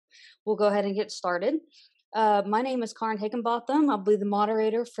we'll go ahead and get started. My name is Karen Higginbotham. I'll be the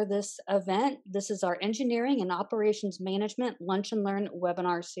moderator for this event. This is our Engineering and Operations Management Lunch and Learn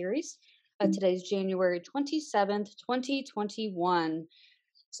webinar series. Today's January 27th, 2021.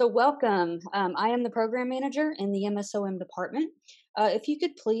 So, welcome. I am the program manager in the MSOM department. If you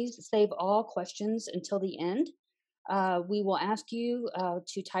could please save all questions until the end. We will ask you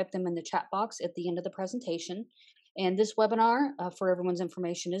to type them in the chat box at the end of the presentation. And this webinar, for everyone's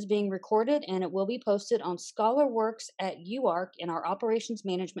information, is being recorded and it will be posted on ScholarWorks at UARC in our Operations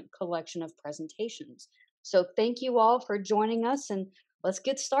Management collection of presentations. So thank you all for joining us, and let's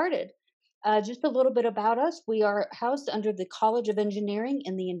get started. Just a little bit about us. We are housed under the College of Engineering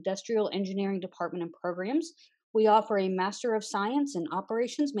in the Industrial Engineering Department and Programs. We offer a Master of Science in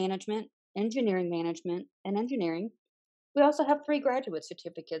Operations Management, Engineering Management, and Engineering. We also have 3 graduate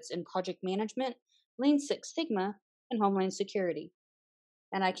certificates in Project Management, Lean Six Sigma, and Homeland Security.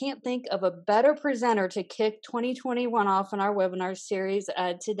 And I can't think of a better presenter to kick 2021 off in our webinar series.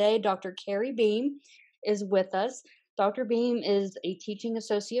 Today, Dr. Carrie Beam is with us. Dr. Beam is a teaching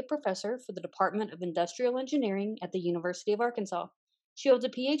associate professor for the Department of Industrial Engineering at the University of Arkansas. She holds a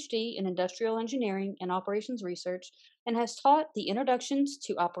PhD in Industrial Engineering and Operations Research and has taught the Introductions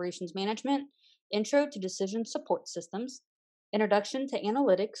to Operations Management, Intro to Decision Support Systems, Introduction to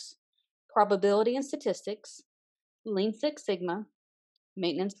Analytics, Probability and Statistics, Lean Six Sigma,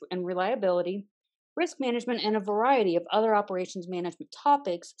 Maintenance and Reliability, Risk Management, and a variety of other operations management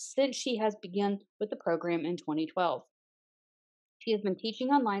topics since she has begun with the program in 2012. She has been teaching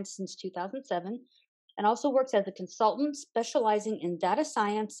online since 2007 and also works as a consultant specializing in data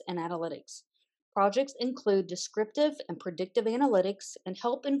science and analytics. Projects include descriptive and predictive analytics and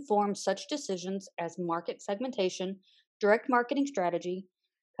help inform such decisions as market segmentation, direct marketing strategy,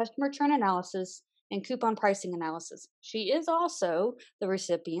 customer churn analysis, and coupon pricing analysis. She is also the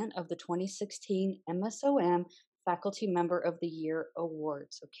recipient of the 2016 MSOM Faculty Member of the Year Award.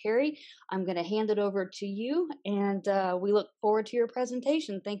 So, Carrie, I'm going to hand it over to you, and we look forward to your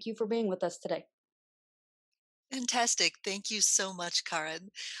presentation. Thank you for being with us today. Fantastic. Thank you so much,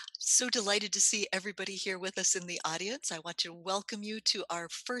 Karen. So delighted to see everybody here with us in the audience. I want to welcome you to our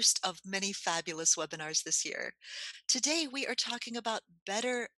first of many fabulous webinars this year. Today, we are talking about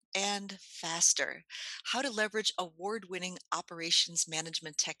better and faster, how to leverage award-winning operations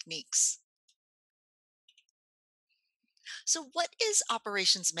management techniques. So what is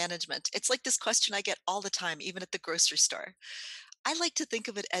operations management? It's like this question I get all the time, even at the grocery store. I like to think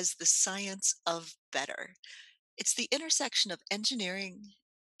of it as the science of better. It's the intersection of engineering,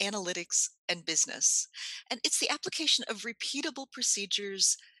 analytics, and business. And it's the application of repeatable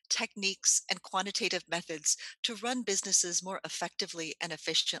procedures, techniques, and quantitative methods to run businesses more effectively and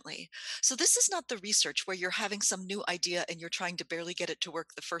efficiently. So, this is not the research where you're having some new idea and you're trying to barely get it to work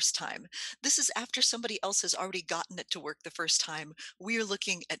the first time. This is after somebody else has already gotten it to work the first time. We're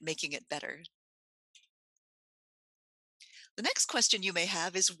looking at making it better. The next question you may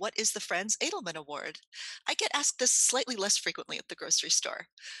have is, what is the Franz Edelman Award? I get asked this slightly less frequently at the grocery store,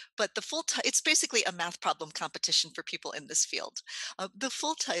 but it's basically a math problem competition for people in this field. The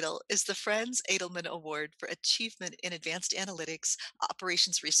full title is the Franz Edelman Award for Achievement in Advanced Analytics,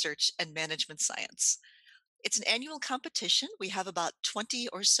 Operations Research, and Management Science. It's an annual competition. We have about 20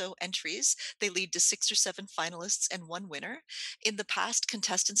 or so entries. They lead to 6 or 7 finalists and 1 winner. In the past,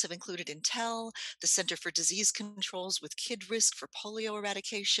 contestants have included Intel, the Center for Disease Controls with Kid Risk for polio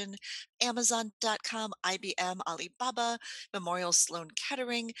eradication, Amazon.com, IBM, Alibaba, Memorial Sloan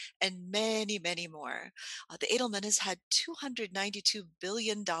Kettering, and many, many more. The Edelman has had $292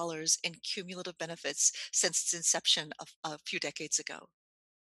 billion in cumulative benefits since its inception a few decades ago.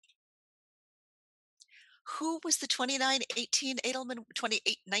 Who was the 2019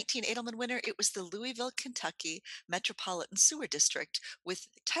 Edelman winner? It was the Louisville, Kentucky Metropolitan Sewer District with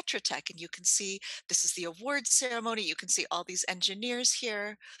Tetra Tech. And you can see this is the award ceremony. You can see all these engineers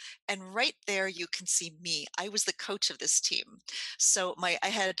here. And right there, you can see me. I was the coach of this team. So I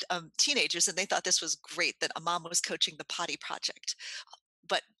had teenagers, and they thought this was great that a mom was coaching the potty project.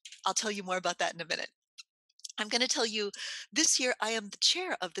 But I'll tell you more about that in a minute. I'm going to tell you this year I am the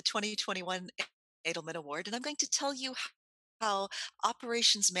chair of the 2021 Edelman Award, and I'm going to tell you how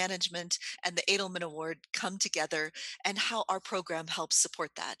operations management and the Edelman Award come together and how our program helps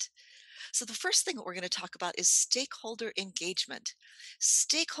support that. So, the first thing that we're going to talk about is stakeholder engagement.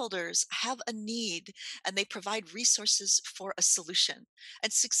 Stakeholders have a need and they provide resources for a solution.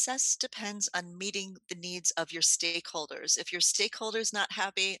 And success depends on meeting the needs of your stakeholders. If your stakeholder's not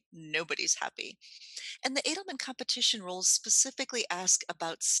happy, nobody's happy. And the Edelman competition rules specifically ask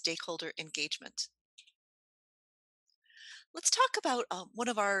about stakeholder engagement. Let's talk about one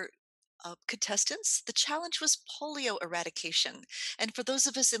of our Contestants, the challenge was polio eradication. And for those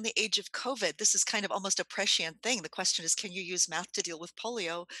of us in the age of COVID, this is kind of almost a prescient thing. The question is, can you use math to deal with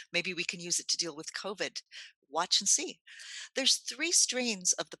polio? Maybe we can use it to deal with COVID. Watch and see. There's 3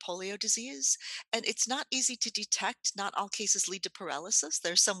 strains of the polio disease, and it's not easy to detect. Not all cases lead to paralysis.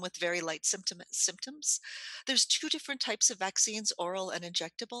 There's some with very light symptoms. There's 2 different types of vaccines, oral and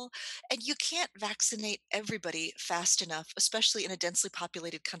injectable, and you can't vaccinate everybody fast enough, especially in a densely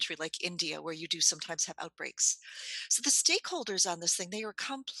populated country like India, where you do sometimes have outbreaks. So the stakeholders on this thing, they were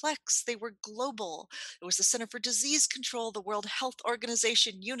complex, they were global. It was the Center for Disease Control, the World Health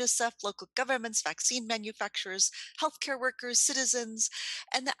Organization, UNICEF, local governments, vaccine manufacturers, healthcare workers, citizens,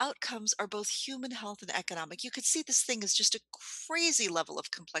 and the outcomes are both human health and economic. You could see this thing is just a crazy level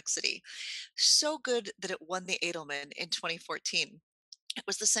of complexity. So good that it won the Edelman in 2014. It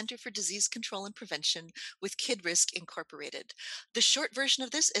was the Center for Disease Control and Prevention with Kid Risk Incorporated. The short version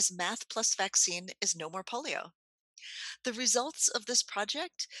of this is math plus vaccine is no more polio. The results of this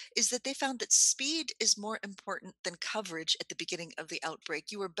project is that they found that speed is more important than coverage at the beginning of the outbreak.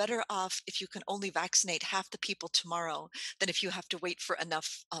 You are better off if you can only vaccinate half the people tomorrow than if you have to wait for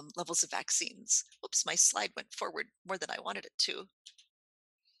enough levels of vaccines. Oops, my slide went forward more than I wanted it to.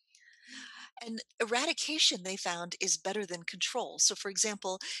 And eradication, they found, is better than control. So, for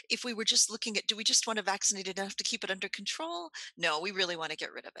example, if we were just looking at do we just want to vaccinate enough to keep it under control? No, we really want to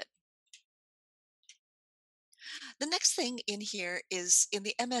get rid of it. The next thing in here is in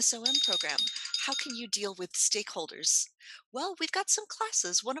the MSOM program. How can you deal with stakeholders? Well, we've got some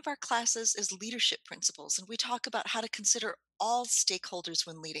classes. One of our classes is leadership principles, and we talk about how to consider all stakeholders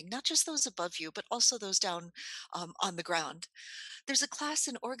when leading, not just those above you, but also those down on the ground. There's a class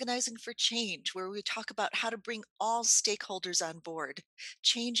in organizing for change where we talk about how to bring all stakeholders on board.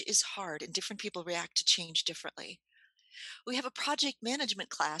 Change is hard, and different people react to change differently. We have a project management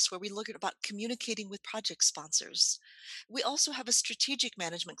class where we look at about communicating with project sponsors. We also have a strategic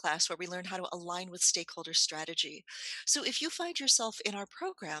management class where we learn how to align with stakeholder strategy. So if you find yourself in our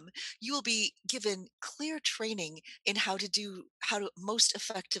program, you will be given clear training in how to most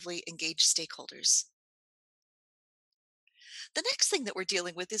effectively engage stakeholders. The next thing that we're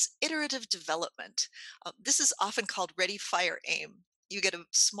dealing with is iterative development. This is often called ready, fire, aim. You get a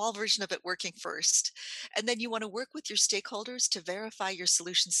small version of it working first, and then you want to work with your stakeholders to verify your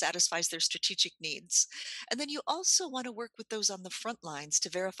solution satisfies their strategic needs. And then you also want to work with those on the front lines to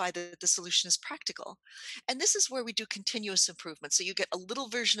verify that the solution is practical. And this is where we do continuous improvement. So you get a little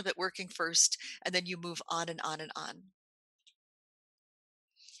version of it working first, and then you move on and on and on.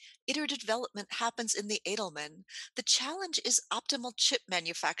 Iterative development happens in the Edelman. The challenge is optimal chip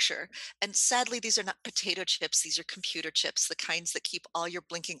manufacture. And sadly, these are not potato chips, these are computer chips, the kinds that keep all your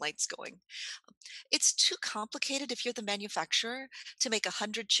blinking lights going. It's too complicated if you're the manufacturer to make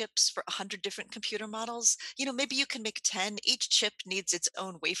 100 chips for 100 different computer models. Maybe you can make 10. Each chip needs its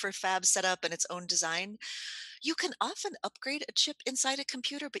own wafer fab setup and its own design. You can often upgrade a chip inside a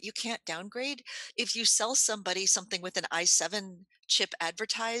computer, but you can't downgrade. If you sell somebody something with an i7 chip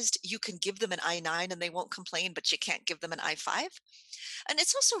advertised, you can give them an i9 and they won't complain, but you can't give them an i5. And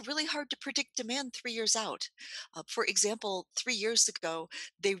it's also really hard to predict demand 3 years out. For example, 3 years ago,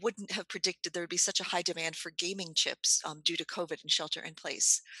 they wouldn't have predicted there would be such a high demand for gaming chips due to COVID and shelter in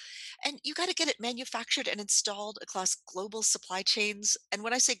place. And you got to get it manufactured and installed across global supply chains. And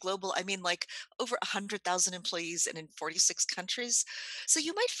when I say global, I mean like over 100,000 employees and in 46 countries. So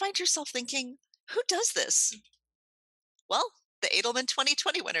you might find yourself thinking, who does this? Well, the Edelman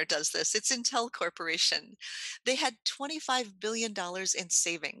 2020 winner does this. It's Intel Corporation. They had $25 billion in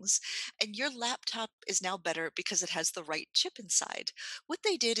savings, and your laptop is now better because it has the right chip inside. What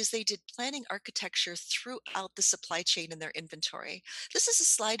they did is they did planning architecture throughout the supply chain in their inventory. This is a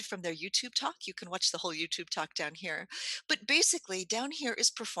slide from their YouTube talk. You can watch the whole YouTube talk down here. But basically, down here is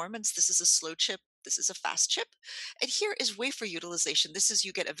performance. This is a slow chip. This is a fast chip. And here is wafer utilization. This is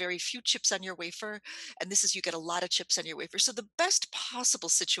you get a very few chips on your wafer, and this is you get a lot of chips on your wafer. So the best possible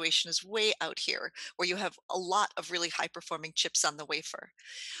situation is way out here where you have a lot of really high performing chips on the wafer.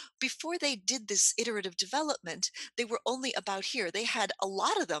 Before they did this iterative development, they were only about here. They had a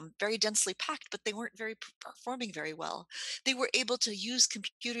lot of them very densely packed, but they weren't very performing very well. They were able to use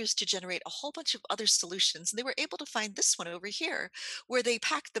computers to generate a whole bunch of other solutions. And they were able to find this one over here where they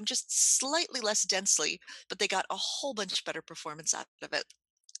packed them just slightly less densely, but they got a whole bunch better performance out of it.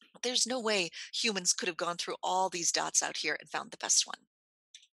 There's no way humans could have gone through all these dots out here and found the best one.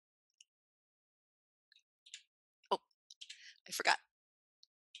 Oh, I forgot.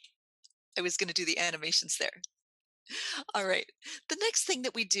 I was going to do the animations there. All right. The next thing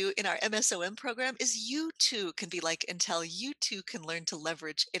that we do in our MSOM program is you too can be like Intel. You too can learn to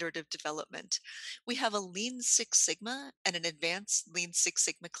leverage iterative development. We have a Lean Six Sigma and an advanced Lean Six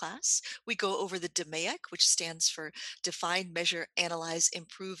Sigma class. We go over the DMAIC, which stands for Define, Measure, Analyze,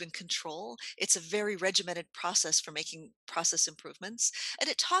 Improve, and Control. It's a very regimented process for making process improvements, and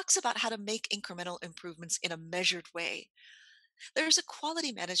it talks about how to make incremental improvements in a measured way. There's a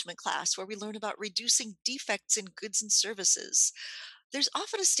quality management class where we learn about reducing defects in goods and services. There's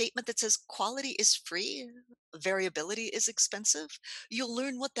often a statement that says quality is free, variability is expensive. You'll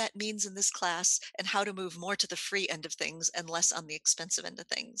learn what that means in this class and how to move more to the free end of things and less on the expensive end of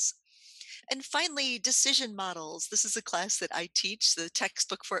things. And finally, decision models. This is a class that I teach. The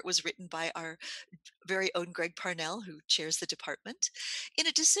textbook for it was written by our very own Greg Parnell, who chairs the department. In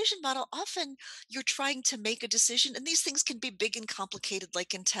a decision model, often you're trying to make a decision, and these things can be big and complicated, like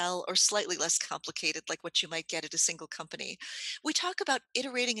Intel, or slightly less complicated, like what you might get at a single company. We talk about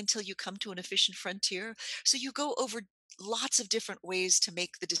iterating until you come to an efficient frontier. So you go over lots of different ways to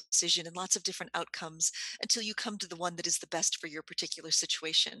make the decision and lots of different outcomes until you come to the one that is the best for your particular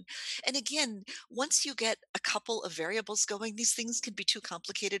situation. And again, once you get a couple of variables going, these things can be too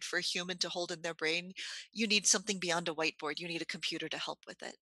complicated for a human to hold in their brain. You need something beyond a whiteboard. You need a computer to help with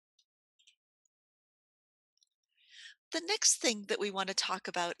it. The next thing that we want to talk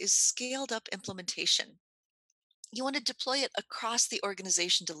about is scaled up implementation. You want to deploy it across the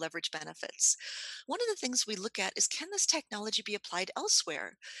organization to leverage benefits. One of the things we look at is, can this technology be applied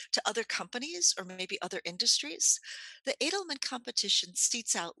elsewhere to other companies or maybe other industries? The Edelman competition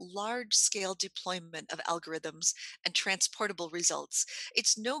seeks out large scale deployment of algorithms and transportable results.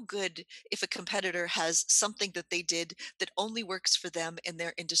 It's no good if a competitor has something that they did that only works for them in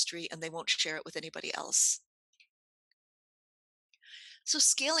their industry and they won't share it with anybody else. So,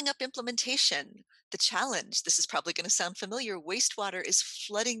 scaling up implementation, the challenge, this is probably going to sound familiar, wastewater is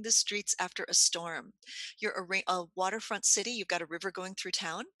flooding the streets after a storm. You're a waterfront city, you've got a river going through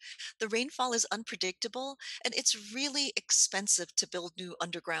town. The rainfall is unpredictable, and it's really expensive to build new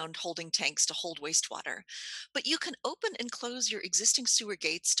underground holding tanks to hold wastewater. But you can open and close your existing sewer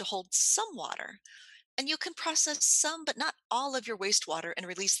gates to hold some water. And you can process some, but not all of your wastewater and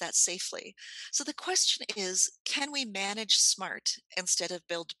release that safely. So the question is, can we manage smart instead of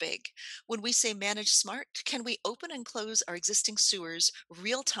build big? When we say manage smart, can we open and close our existing sewers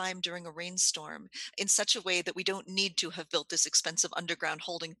real time during a rainstorm in such a way that we don't need to have built this expensive underground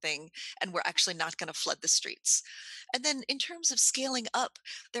holding thing and we're actually not going to flood the streets? And then in terms of scaling up,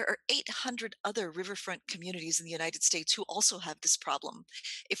 there are 800 other riverfront communities in the United States who also have this problem.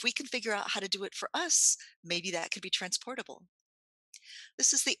 If we can figure out how to do it for us, maybe that could be transportable.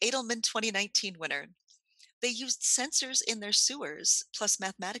 This is the Edelman 2019 winner. They used sensors in their sewers plus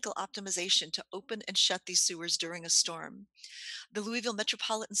mathematical optimization to open and shut these sewers during a storm. The Louisville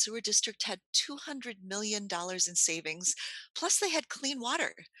Metropolitan Sewer District had $200 million in savings, plus they had clean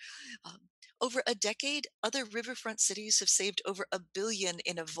water. Um, Over a decade, other riverfront cities have saved over $1 billion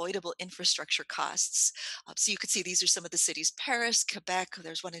in avoidable infrastructure costs. So you could see these are some of the cities: Paris, Quebec,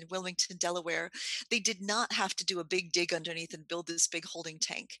 there's one in Wilmington, Delaware. They did not have to do a big dig underneath and build this big holding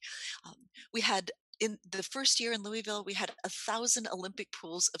tank. We had in the first year in Louisville, we had 1,000 Olympic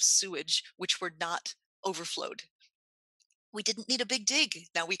pools of sewage, which were not overflowed. We didn't need a big dig.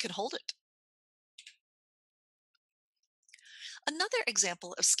 Now we can hold it. Another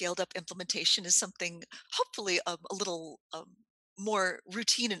example of scaled up implementation is something hopefully a little more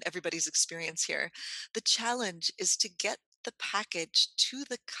routine in everybody's experience here. The challenge is to get the package to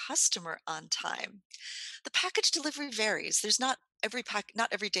the customer on time. The package delivery varies. There's not every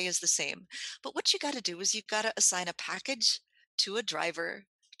day is the same. But what you got to do is you've got to assign a package to a driver,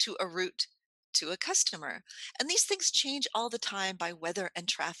 to a route, to a customer. And these things change all the time by weather and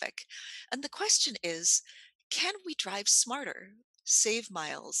traffic. And the question is, can we drive smarter, save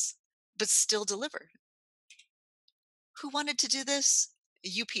miles, but still deliver? Who wanted to do this?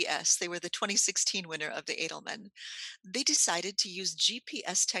 UPS. They were the 2016 winner of the Edelman. They decided to use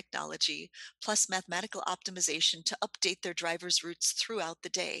GPS technology plus mathematical optimization to update their drivers' routes throughout the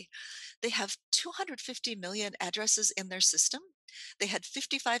day. They have 250 million addresses in their system. They had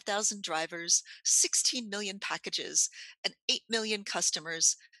 55,000 drivers, 16 million packages, and 8 million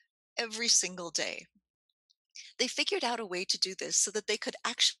customers every single day. They figured out a way to do this so that they could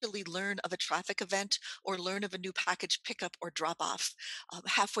actually learn of a traffic event or learn of a new package pickup or drop off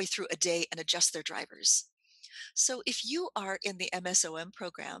halfway through a day and adjust their drivers. So, if you are in the MSOM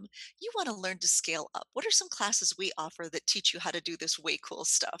program, you want to learn to scale up. What are some classes we offer that teach you how to do this way cool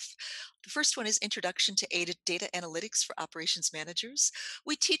stuff? The first one is Introduction to Data Analytics for Operations Managers.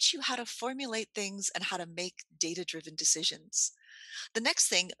 We teach you how to formulate things and how to make data driven decisions. The next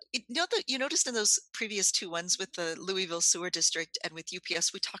thing, you know that you noticed in those previous two ones with the Louisville Sewer District and with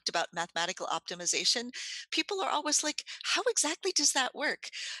UPS, we talked about mathematical optimization. People are always like, how exactly does that work?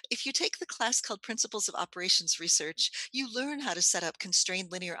 If you take the class called Principles of Operations Research, you learn how to set up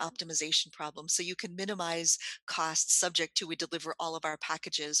constrained linear optimization problems so you can minimize costs subject to we deliver all of our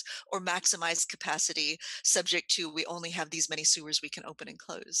packages or maximize capacity subject to we only have these many sewers we can open and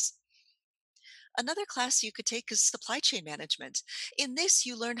close. Another class you could take is supply chain management. In this,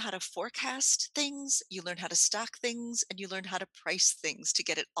 you learn how to forecast things, you learn how to stock things, and you learn how to price things to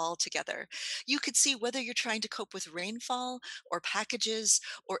get it all together. You could see whether you're trying to cope with rainfall or packages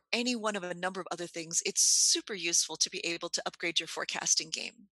or any one of a number of other things. It's super useful to be able to upgrade your forecasting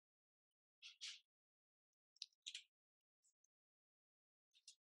game.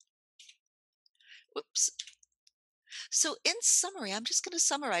 Whoops. So, in summary, I'm just going to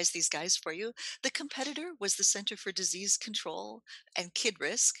summarize these guys for you. The competitor was the Center for Disease Control and Kid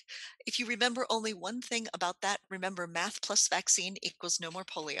Risk. If you remember only one thing about that, remember math plus vaccine equals no more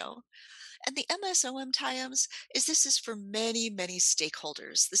polio. And the MSOM TIAMS is this is for many, many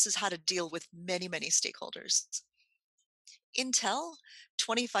stakeholders. This is how to deal with many, many stakeholders. Intel,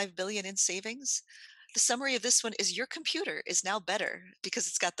 25 billion in savings. The summary of this one is your computer is now better because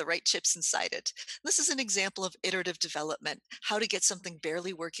it's got the right chips inside it. This is an example of iterative development, how to get something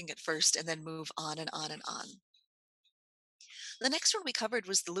barely working at first and then move on and on and on. The next one we covered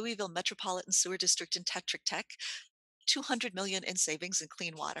was the Louisville Metropolitan Sewer District in Tetra Tech, 200 million in savings in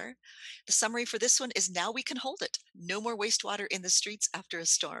clean water. The summary for this one is now we can hold it. No more wastewater in the streets after a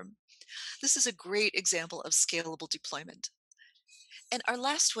storm. This is a great example of scalable deployment. And our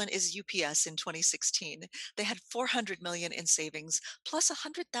last one is UPS in 2016. They had 400 million in savings plus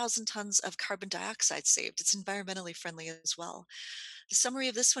 100,000 tons of carbon dioxide saved. It's environmentally friendly as well. The summary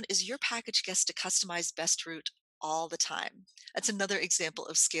of this one is your package gets to customize best route all the time. That's another example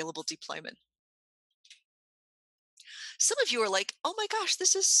of scalable deployment. Some of you are like, oh my gosh,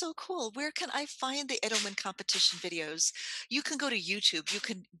 this is so cool. Where can I find the Edelman competition videos? You can go to YouTube, you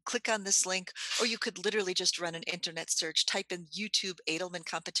can click on this link, or you could literally just run an internet search, type in YouTube Edelman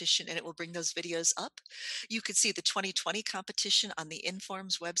competition, and it will bring those videos up. You could see the 2020 competition on the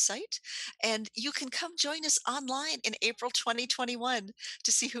INFORMS website, and you can come join us online in April 2021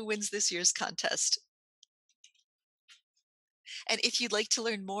 to see who wins this year's contest. And if you'd like to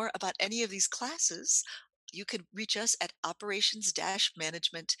learn more about any of these classes, you can reach us at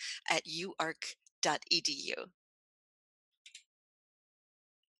operations-management at uark.edu.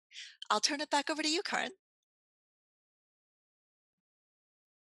 I'll turn it back over to you, Karin.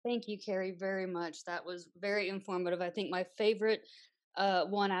 Thank you, Carrie, very much. That was very informative. I think my favorite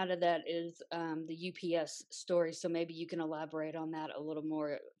one out of that is the UPS story. So maybe you can elaborate on that a little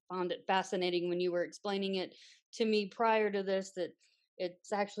more. Found it fascinating when you were explaining it to me prior to this that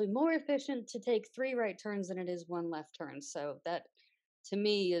it's actually more efficient to take three right turns than it is one left turn. So that to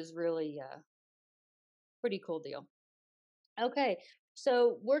me is really a pretty cool deal. Okay,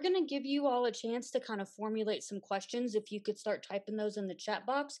 so we're going to give you all a chance to kind of formulate some questions if you could start typing those in the chat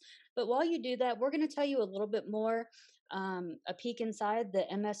box. But while you do that, we're going to tell you a little bit more, a peek inside the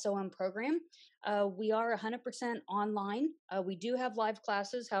MSOM program. We are 100% online. We do have live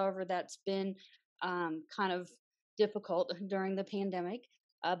classes, however, that's been kind of difficult during the pandemic,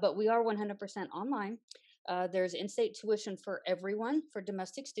 but we are 100% online. There's in state tuition for everyone for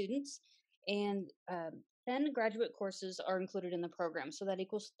domestic students. And 10 graduate courses are included in the program, so that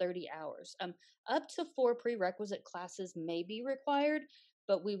equals 30 hours. Up to 4 prerequisite classes may be required,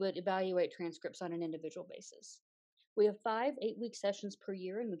 but we would evaluate transcripts on an individual basis. We have 5 8-week sessions per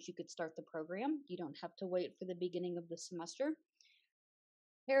year in which you could start the program. You don't have to wait for the beginning of the semester.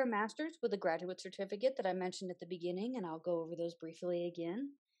 Paramasters with a graduate certificate that I mentioned at the beginning, and I'll go over those briefly again.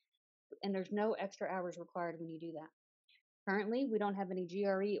 And there's no extra hours required when you do that. Currently, we don't have any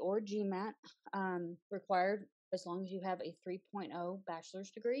GRE or GMAT required as long as you have a 3.0 bachelor's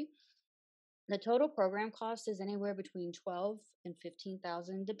degree. The total program cost is anywhere between 12 and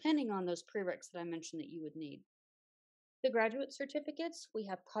 15,000, depending on those prereqs that I mentioned that you would need. The graduate certificates, we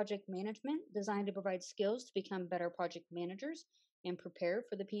have project management designed to provide skills to become better project managers and prepare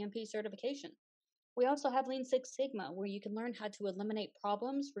for the PMP certification. We also have Lean Six Sigma, where you can learn how to eliminate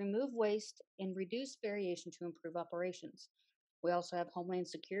problems, remove waste, and reduce variation to improve operations. We also have Homeland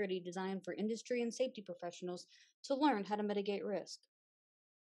Security designed for industry and safety professionals to learn how to mitigate risk.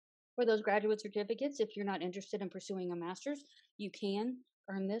 For those graduate certificates, if you're not interested in pursuing a master's, you can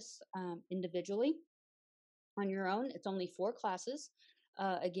earn this individually on your own. It's only 4 classes.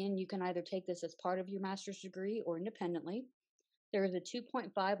 Again, you can either take this as part of your master's degree or independently. There is a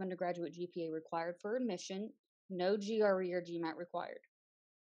 2.5 undergraduate GPA required for admission, no GRE or GMAT required.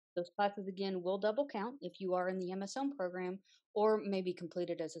 Those classes again will double count if you are in the MSM program or may be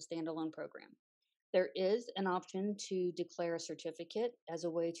completed as a standalone program. There is an option to declare a certificate as a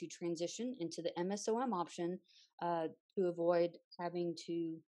way to transition into the MSOM option to avoid having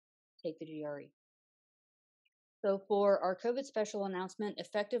to take the GRE. So, for our COVID special announcement,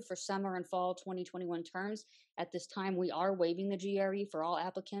 effective for summer and fall 2021 terms, at this time we are waiving the GRE for all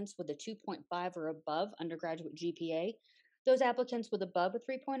applicants with a 2.5 or above undergraduate GPA. Those applicants with above a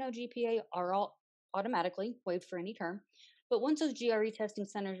 3.0 GPA are all automatically waived for any term. But once those GRE testing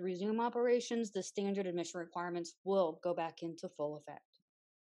centers resume operations, the standard admission requirements will go back into full effect.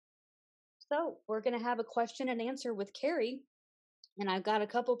 So, we're going to have a question and answer with Carrie, and I've got a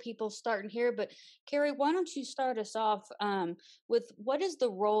couple people starting here, but Carrie, why don't you start us off with what is the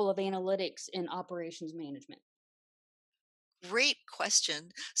role of analytics in operations management? Great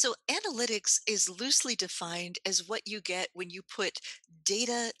question. So, analytics is loosely defined as what you get when you put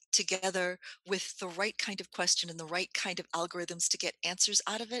data together with the right kind of question and the right kind of algorithms to get answers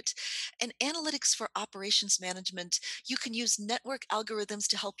out of it. And analytics for operations management, you can use network algorithms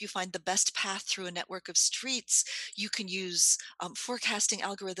to help you find the best path through a network of streets. You can use forecasting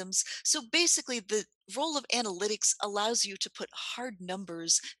algorithms. So, basically, the role of analytics allows you to put hard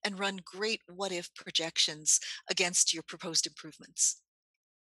numbers and run great what if projections against your proposed improvements.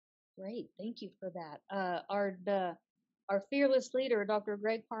 Great, thank you for that. Our fearless leader, Dr.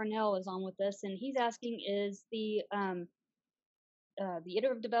 Greg Parnell, is on with us, and he's asking: Is the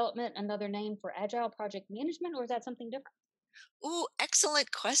iterative development another name for agile project management, or is that something different? Ooh,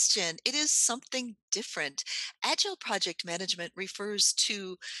 excellent question. It is something different. Agile project management refers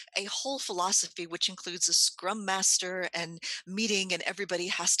to a whole philosophy which includes a scrum master and meeting, and everybody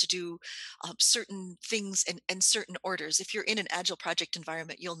has to do certain things in certain orders. If you're in an agile project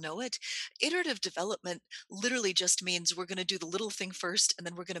environment, you'll know it. Iterative development literally just means we're going to do the little thing first and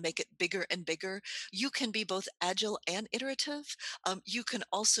then we're going to make it bigger and bigger. You can be both agile and iterative. You can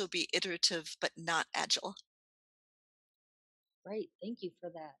also be iterative but not agile. Great, thank you for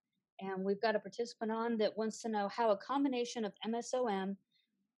that. And we've got a participant on that wants to know how a combination of MSOM,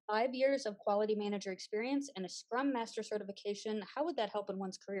 5 years of quality manager experience, and a Scrum Master certification, how would that help in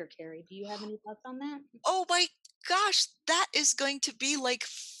one's career, Carrie? Do you have any thoughts on that? Oh my gosh, that is going to be like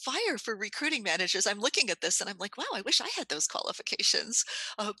fire for recruiting managers. I'm looking at this and I'm like, wow, I wish I had those qualifications.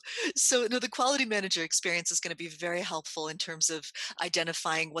 Um, so, no, the quality manager experience is going to be very helpful in terms of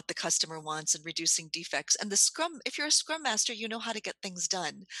identifying what the customer wants and reducing defects. And the Scrum, if you're a Scrum Master, you know how to get things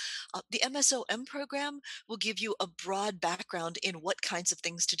done. The MSOM program will give you a broad background in what kinds of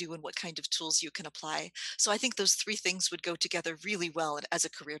things to do and what kind of tools you can apply. So, I think those three things would go together really well as a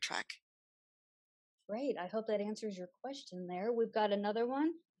career track. Great. I hope that answers your question there. We've got another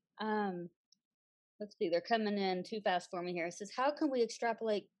one. Um, let's see, they're coming in too fast for me here. It says, how can we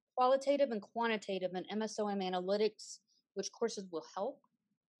extrapolate qualitative and quantitative in MSOM analytics? Which courses will help?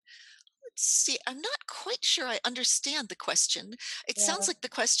 Let's see, I'm not quite sure I understand the question. It sounds Yeah, like the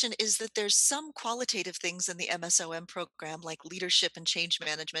question is that there's some qualitative things in the MSOM program, like leadership and change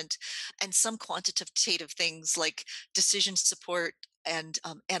management, and some quantitative things like decision support and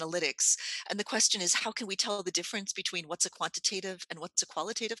analytics. And the question is, how can we tell the difference between what's a quantitative and what's a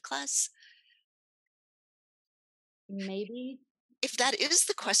qualitative class? maybe. If that is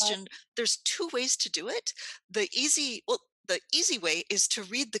the question, there's 2 ways to do it. The easy way is to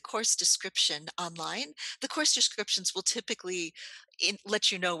read the course description online. The course descriptions will typically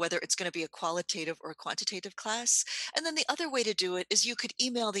let you know whether it's gonna be a qualitative or a quantitative class, and then the other way to do it is you could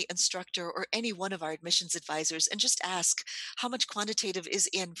email the instructor or any one of our admissions advisors and just ask how much quantitative is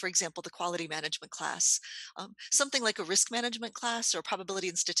in, for example, the quality management class. Something like a risk management class or probability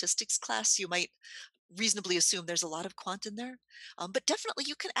and statistics class, you might reasonably assume there's a lot of quant in there. But definitely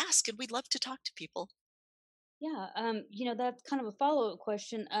you can ask, and we'd love to talk to people. Yeah, that's kind of a follow-up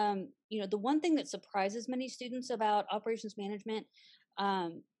question. The one thing that surprises many students about operations management,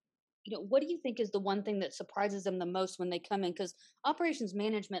 um, what do you think is the one thing that surprises them the most when they come in? Because operations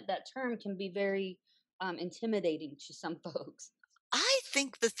management, that term can be very intimidating to some folks. I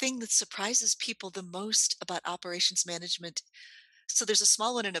think the thing that surprises people the most about operations management, so there's a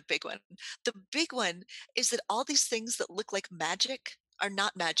small one and a big one. The big one is that all these things that look like magic are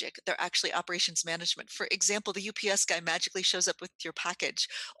not magic. They're actually operations management. For example, the UPS guy magically shows up with your package,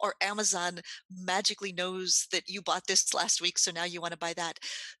 or Amazon magically knows that you bought this last week, so now you want to buy that.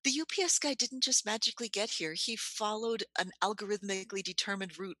 The UPS guy didn't just magically get here. He followed an algorithmically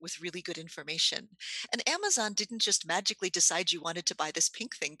determined route with really good information. And Amazon didn't just magically decide you wanted to buy this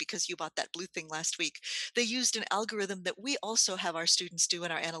pink thing because you bought that blue thing last week. They used an algorithm that we also have our students do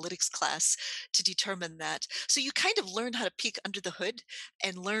in our analytics class to determine that. So you kind of learn how to peek under the hood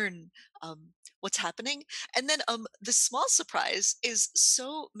and learn what's happening. And then the small surprise is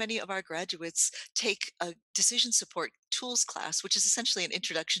so many of our graduates take a decision support tools class, which is essentially an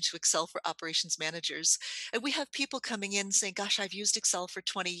introduction to Excel for operations managers. And we have people coming in saying, gosh, I've used Excel for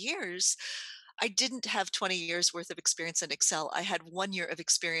 20 years. I didn't have 20 years worth of experience in Excel. I had 1 year of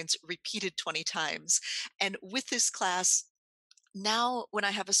experience repeated 20 times. And with this class, now when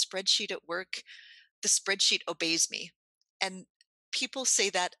I have a spreadsheet at work, the spreadsheet obeys me. And people say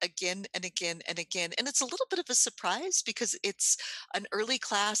that again and again and again. And it's a little bit of a surprise because it's an early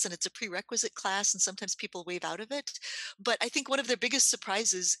class and it's a prerequisite class, and sometimes people wave out of it. But I think one of their biggest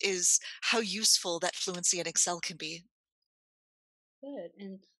surprises is how useful that fluency in Excel can be. Good.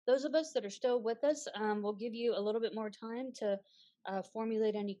 And those of us that are still with us, we'll give you a little bit more time to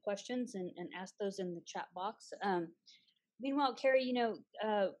formulate any questions and ask those in the chat box. Meanwhile, Carrie,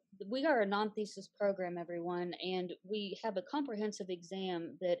 we are a non-thesis program, everyone, and we have a comprehensive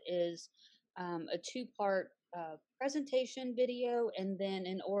exam that is a two-part presentation video and then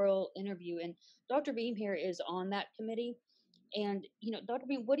an oral interview. And Dr. Beam here is on that committee. And Dr.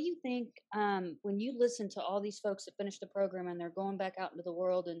 Beam, what do you think when you listen to all these folks that finish the program and they're going back out into the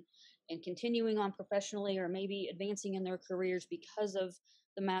world and continuing on professionally or maybe advancing in their careers because of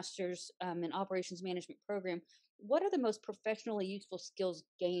the master's in operations management program? What are the most professionally useful skills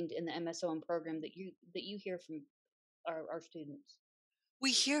gained in the MSOM program that you hear from our students?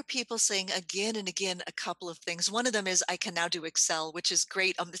 We hear people saying again and again a couple of things. One of them is, I can now do Excel, which is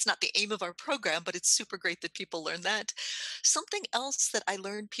great. It's not the aim of our program, but it's super great that people learn that. Something else that I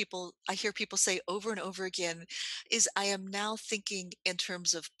hear people say over and over again is, I am now thinking in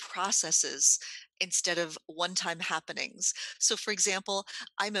terms of processes instead of one-time happenings. So for example,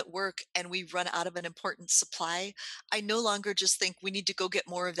 I'm at work and we run out of an important supply. I no longer just think we need to go get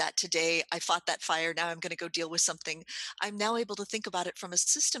more of that today. I fought that fire. Now I'm going to go deal with something. I'm now able to think about it from a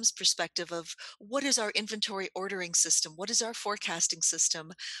systems perspective of, what is our inventory ordering system? What is our forecasting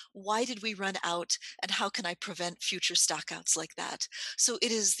system? Why did we run out? And how can I prevent future stockouts like that? So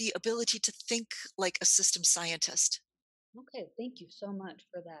it is the ability to think like a system scientist. Okay, thank you so much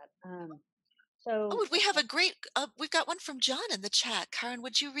for that. So Oh, we have a great, we've got one from John in the chat. Karen,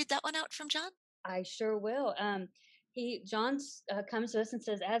 would you read that one out from John? I sure will. John comes to us and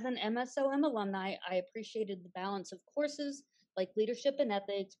says, as an MSOM alumni, I appreciated the balance of courses like leadership and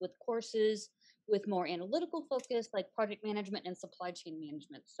ethics with courses with more analytical focus like project management and supply chain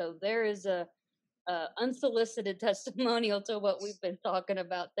management. So there is a unsolicited testimonial to what we've been talking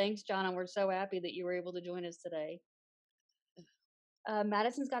about. Thanks, John, and we're so happy that you were able to join us today.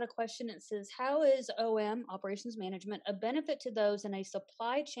 Madison's got a question. It says, how is OM, operations management, a benefit to those in a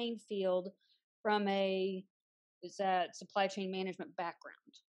supply chain field from a is that supply chain management background?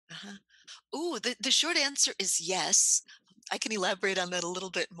 Uh-huh. Ooh, the short answer is yes. I can elaborate on that a little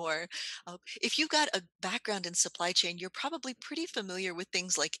bit more. If you've got a background in supply chain, you're probably pretty familiar with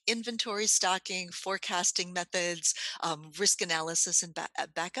things like inventory stocking, forecasting methods, risk analysis, and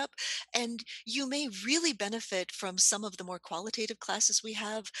backup. And you may really benefit from some of the more qualitative classes we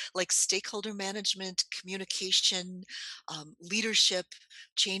have, like stakeholder management, communication, leadership,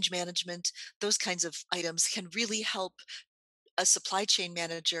 change management. Those kinds of items can really help a supply chain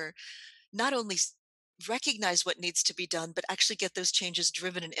manager not only recognize what needs to be done, but actually get those changes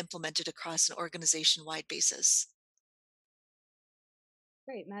driven and implemented across an organization wide basis.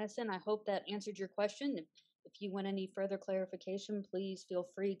 Great, Madison. I hope that answered your question. If you want any further clarification, please feel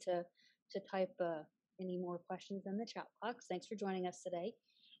free to type any more questions in the chat box. Thanks for joining us today.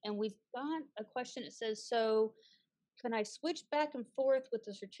 And we've got a question that says, so can I switch back and forth with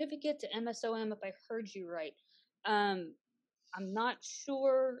the certificate to MSOM if I heard you right? Um, I'm not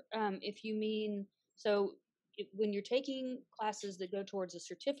sure if you mean so. When you're taking classes that go towards a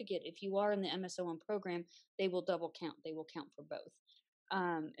certificate, if you are in the MSOM program, they will double count. They will count for both.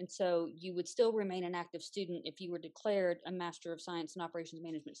 And so you would still remain an active student if you were declared a Master of Science in Operations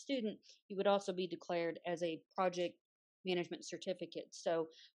Management student. You would also be declared as a project management certificate. So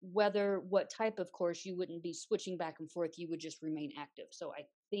what type of course, you wouldn't be switching back and forth. You would just remain active. So I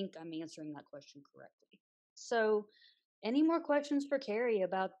think I'm answering that question correctly. So any more questions for Carrie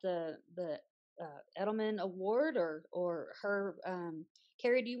about the Edelman Award or her.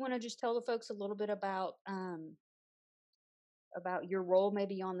 Carrie, do you want to just tell the folks a little bit about your role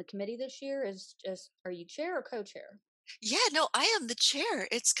maybe on the committee this year? Is just are you chair or co-chair? Yeah, no, I am the chair.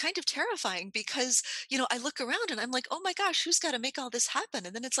 It's kind of terrifying because, I look around and I'm like, "Oh my gosh, who's gotta make all this happen?"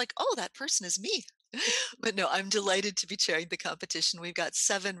 And then it's like, "Oh, that person is me." But no, I'm delighted to be chairing the competition. We've got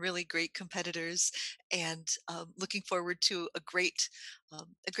 7 really great competitors and, looking forward to a great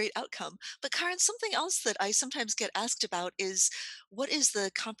outcome. But Karen, something else that I sometimes get asked about is, what is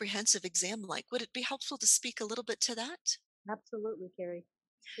the comprehensive exam like? Would it be helpful to speak a little bit to that? Absolutely, Carrie.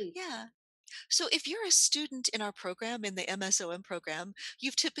 Please. Yeah. So, if you're a student in our program, in the MSOM program,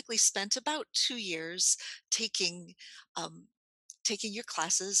 you've typically spent about 2 years taking um, taking your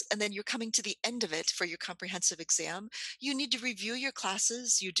classes, and then you're coming to the end of it for your comprehensive exam. You need to review your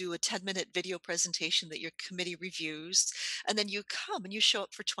classes. You do a 10-minute video presentation that your committee reviews, and then you come and you show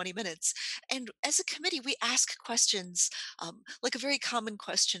up for 20 minutes. And as a committee, we ask questions. Like a very common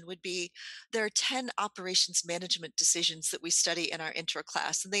question would be, there are 10 operations management decisions that we study in our intro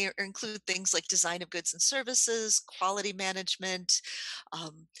class, and include things like design of goods and services, quality management,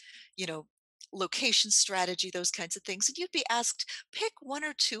 um, you know, location strategy, those kinds of things. And you'd be asked, pick one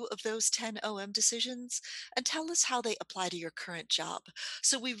or two of those 10 OM decisions and tell us how they apply to your current job.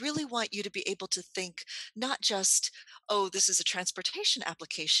 So we really want you to be able to think not just, oh, this is a transportation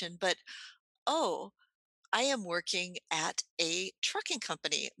application, but oh, I am working at a trucking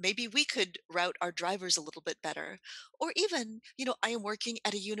company. Maybe we could route our drivers a little bit better. Or even, I am working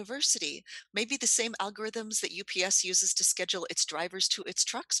at a university. Maybe the same algorithms that UPS uses to schedule its drivers to its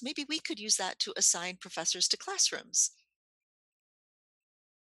trucks, maybe we could use that to assign professors to classrooms.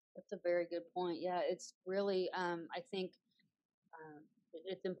 That's a very good point. Yeah, it's really, I think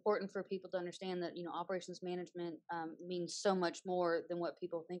it's important for people to understand that, operations management means so much more than what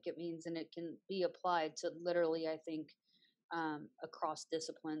people think it means, and it can be applied to literally, I think, across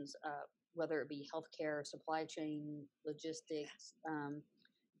disciplines, whether it be healthcare, supply chain, logistics. And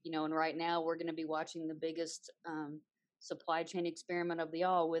right now we're going to be watching the biggest supply chain experiment of the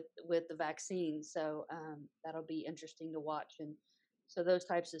all with the vaccine. So that'll be interesting to watch. And so those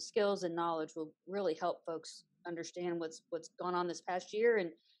types of skills and knowledge will really help folks understand what's gone on this past year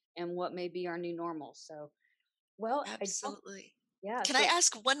and what may be our new normal. So well, I don't. Absolutely. Yeah. Can I So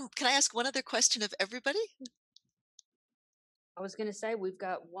ask one other question of everybody? I was going to say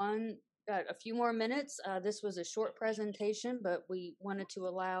got a few more minutes. This was a short presentation, but we wanted to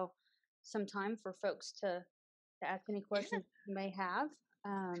allow some time for folks to ask any Yeah. questions you may have.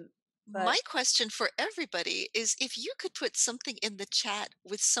 Um, but My question for everybody is, if you could put something in the chat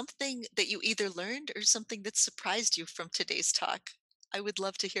with something that you either learned or something that surprised you from today's talk, I would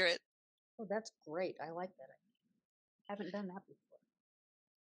love to hear it. oh, that's great. I like that. I haven't done that before.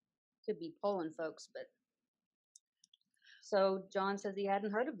 Could be polling folks, but so John says he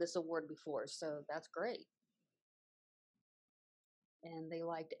hadn't heard of this award before, so that's great. And they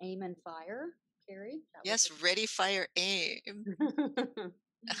liked Aim and Fire, Carrie. That was Yes, ready, fire, aim. it.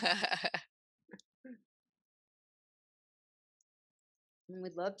 And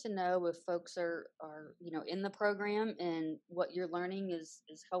we'd love to know if folks are in the program and what you're learning is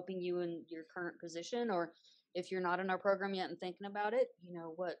helping you in your current position, or if you're not in our program yet and thinking about it,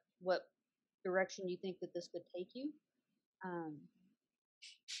 what direction you think that this could take you. Um,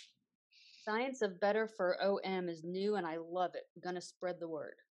 Science of Better for OM is new and I love it. I'm gonna spread the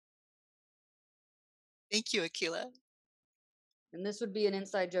word. Thank you, Akila. And this would be an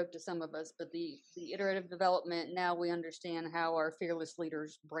inside joke to some of us, but the iterative development, now we understand how our fearless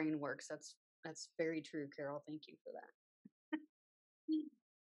leader's brain works. That's very true, Carol. Thank you for that.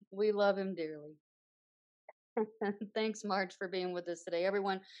 We love him dearly. Thanks, Marge, for being with us today.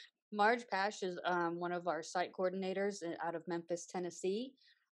 Everyone, Marge Pash is one of our site coordinators out of Memphis, Tennessee,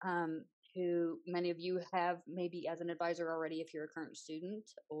 um, who many of you have maybe as an advisor already if you're a current student,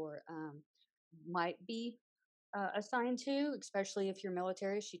 or might be assigned to, especially if you're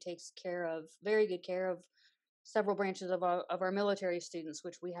military. She takes very good care of several branches of our military students,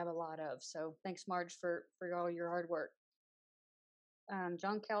 which we have a lot of. So thanks, Marge, for all your hard work.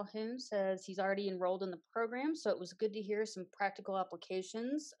 John Calhoun says he's already enrolled in the program, so it was good to hear some practical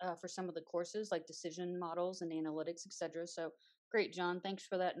applications for some of the courses like decision models and analytics, etc. So great, John. Thanks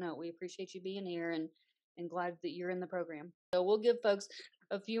for that note. We appreciate you being here and glad that you're in the program. So we'll give folks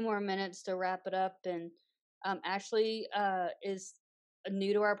a few more minutes to wrap it up. And Ashley is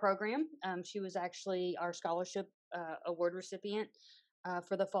new to our program. She was actually our scholarship award recipient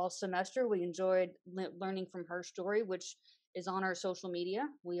for the fall semester. We enjoyed learning from her story, which is on our social media.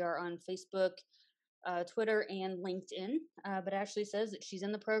 We are on Facebook, Twitter, and LinkedIn. But Ashley says that she's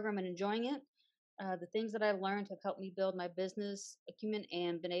in the program and enjoying it. The things that I've learned have helped me build my business acumen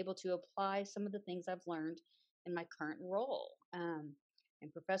and been able to apply some of the things I've learned in my current role.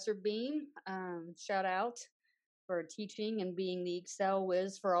 And Professor Beam, shout out for teaching and being the Excel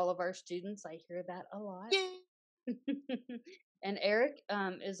whiz for all of our students. I hear that a lot. Yay! And Eric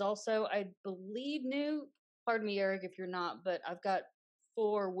is also, I believe, new. Pardon me, Eric, if you're not, but I've got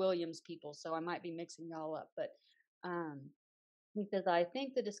four Williams people, so I might be mixing y'all up. But um, he says, I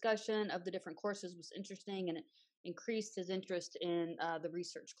think the discussion of the different courses was interesting and it increased his interest in the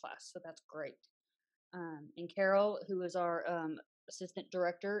research class. So that's great. And Carol, who is our assistant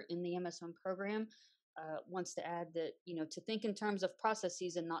director in the MSM program, wants to add that, to think in terms of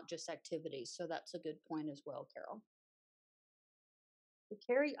processes and not just activities. So that's a good point as well, Carol.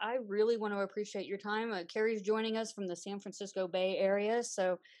 Carrie, I really want to appreciate your time. Carrie's joining us from the San Francisco Bay Area.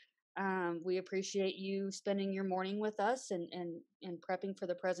 So we appreciate you spending your morning with us and prepping for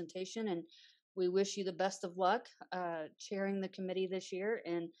the presentation. And we wish you the best of luck chairing the committee this year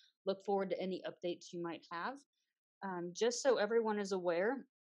and look forward to any updates you might have. Just so everyone is aware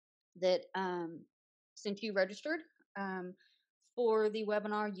that since you registered um, for the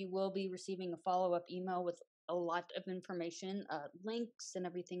webinar, you will be receiving a follow-up email with a lot of information, links and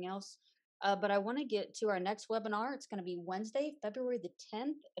everything else. But I want to get to our next webinar. It's going to be Wednesday, February the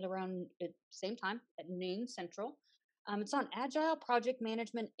 10th at around same time at noon Central. It's on Agile Project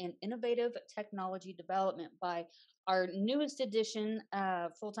Management and Innovative Technology Development by our newest addition,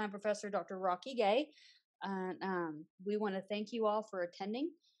 full-time professor, Dr. Rocky Gay. And we want to thank you all for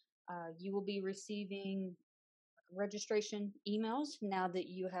attending. You will be receiving registration emails now that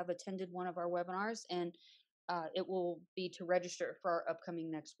you have attended one of our webinars, and it will be to register for our upcoming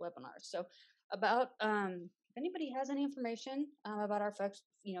next webinar. So, about if anybody has any information about our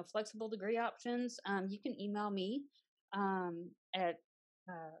flexible degree options, you can email me at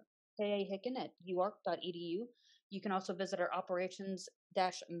kahicken@uark.edu. You can also visit our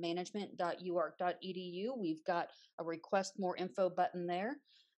operations-management.uark.edu. We've got a request more info button there.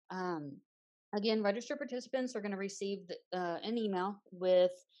 Um, Again, registered participants are going to receive an email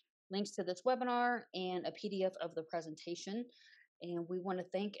with links to this webinar and a PDF of the presentation. And we want to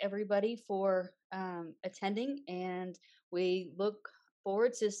thank everybody for attending, and we look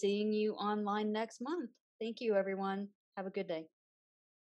forward to seeing you online next month. Thank you, everyone. Have a good day.